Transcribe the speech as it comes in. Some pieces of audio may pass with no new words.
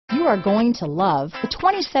you are going to love the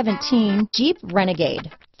 2017 Jeep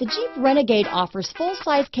Renegade. The Jeep Renegade offers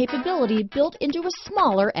full-size capability built into a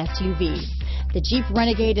smaller SUV. The Jeep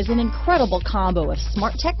Renegade is an incredible combo of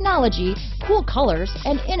smart technology, cool colors,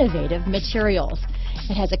 and innovative materials.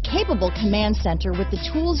 It has a capable command center with the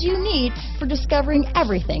tools you need for discovering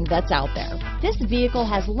everything that's out there. This vehicle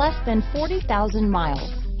has less than 40,000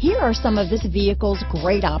 miles. Here are some of this vehicle's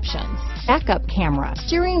great options: backup camera,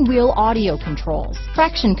 steering wheel audio controls,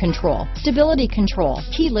 traction control, stability control,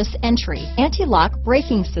 keyless entry, anti-lock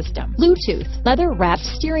braking system, Bluetooth, leather-wrapped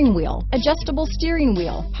steering wheel, adjustable steering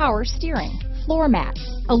wheel, power steering, floor mats,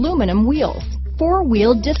 aluminum wheels,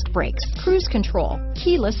 four-wheel disc brakes, cruise control,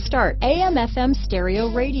 keyless start, AM/FM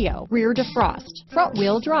stereo radio, rear defrost,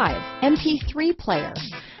 front-wheel drive, MP3 player.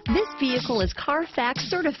 This vehicle is CARFAX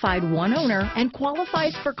certified one owner and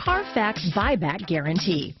qualifies for CARFAX buyback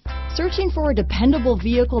guarantee. Searching for a dependable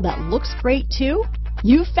vehicle that looks great too?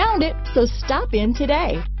 You found it, so stop in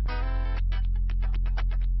today.